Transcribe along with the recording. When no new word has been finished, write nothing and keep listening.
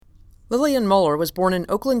Lillian Moller was born in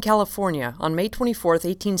Oakland, California on May 24,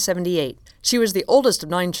 1878. She was the oldest of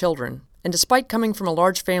 9 children, and despite coming from a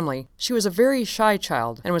large family, she was a very shy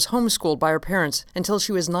child and was homeschooled by her parents until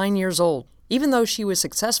she was 9 years old. Even though she was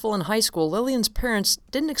successful in high school, Lillian's parents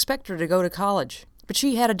didn't expect her to go to college. But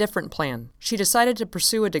she had a different plan. She decided to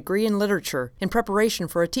pursue a degree in literature in preparation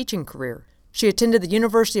for a teaching career. She attended the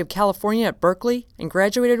University of California at Berkeley and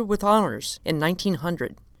graduated with honors in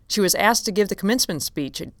 1900. She was asked to give the commencement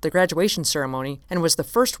speech at the graduation ceremony and was the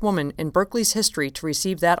first woman in Berkeley's history to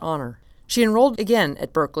receive that honor. She enrolled again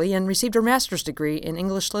at Berkeley and received her master's degree in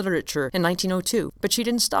English literature in 1902, but she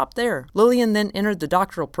didn't stop there. Lillian then entered the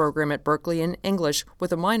doctoral program at Berkeley in English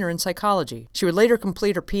with a minor in psychology. She would later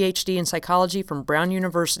complete her PhD in psychology from Brown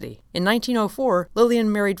University. In 1904, Lillian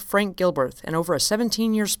married Frank Gilbreth, and over a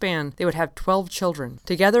 17-year span, they would have 12 children.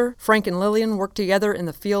 Together, Frank and Lillian worked together in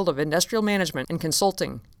the field of industrial management and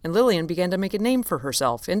consulting, and Lillian began to make a name for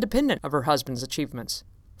herself, independent of her husband's achievements.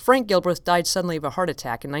 Frank Gilbreth died suddenly of a heart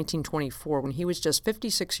attack in 1924 when he was just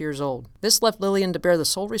 56 years old. This left Lillian to bear the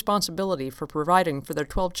sole responsibility for providing for their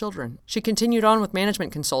 12 children. She continued on with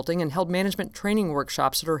management consulting and held management training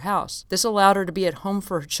workshops at her house. This allowed her to be at home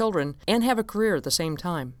for her children and have a career at the same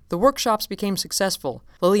time. The workshops became successful.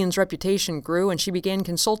 Lillian's reputation grew and she began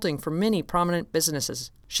consulting for many prominent businesses.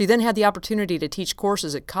 She then had the opportunity to teach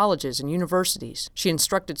courses at colleges and universities. She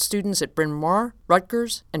instructed students at Bryn Mawr,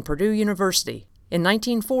 Rutgers, and Purdue University. In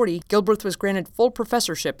 1940, Gilbreth was granted full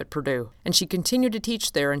professorship at Purdue, and she continued to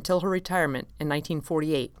teach there until her retirement in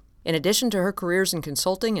 1948. In addition to her careers in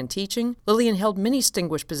consulting and teaching, Lillian held many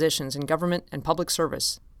distinguished positions in government and public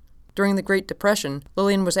service. During the Great Depression,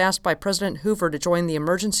 Lillian was asked by President Hoover to join the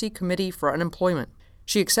Emergency Committee for Unemployment.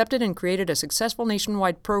 She accepted and created a successful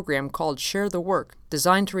nationwide program called Share the Work,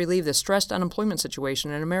 designed to relieve the stressed unemployment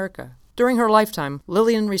situation in America. During her lifetime,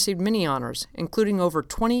 Lillian received many honors, including over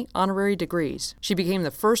 20 honorary degrees. She became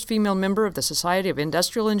the first female member of the Society of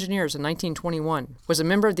Industrial Engineers in 1921, was a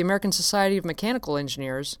member of the American Society of Mechanical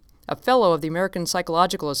Engineers, a fellow of the American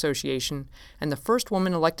Psychological Association, and the first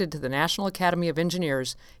woman elected to the National Academy of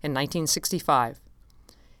Engineers in 1965.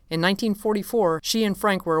 In 1944, she and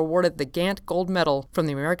Frank were awarded the Gantt Gold Medal from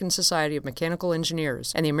the American Society of Mechanical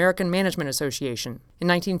Engineers and the American Management Association. In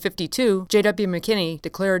 1952, J.W. McKinney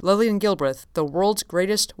declared Lillian Gilbreth the world's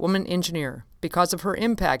greatest woman engineer because of her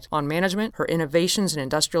impact on management, her innovations in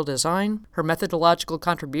industrial design, her methodological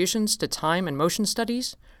contributions to time and motion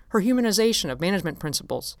studies, her humanization of management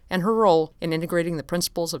principles, and her role in integrating the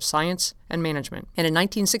principles of science and management. And in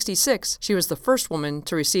 1966, she was the first woman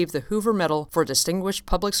to receive the Hoover Medal for Distinguished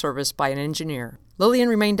Public Service by an engineer. Lillian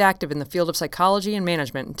remained active in the field of psychology and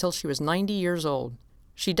management until she was 90 years old.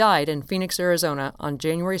 She died in Phoenix, Arizona on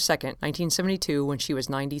January 2, 1972, when she was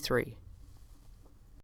 93.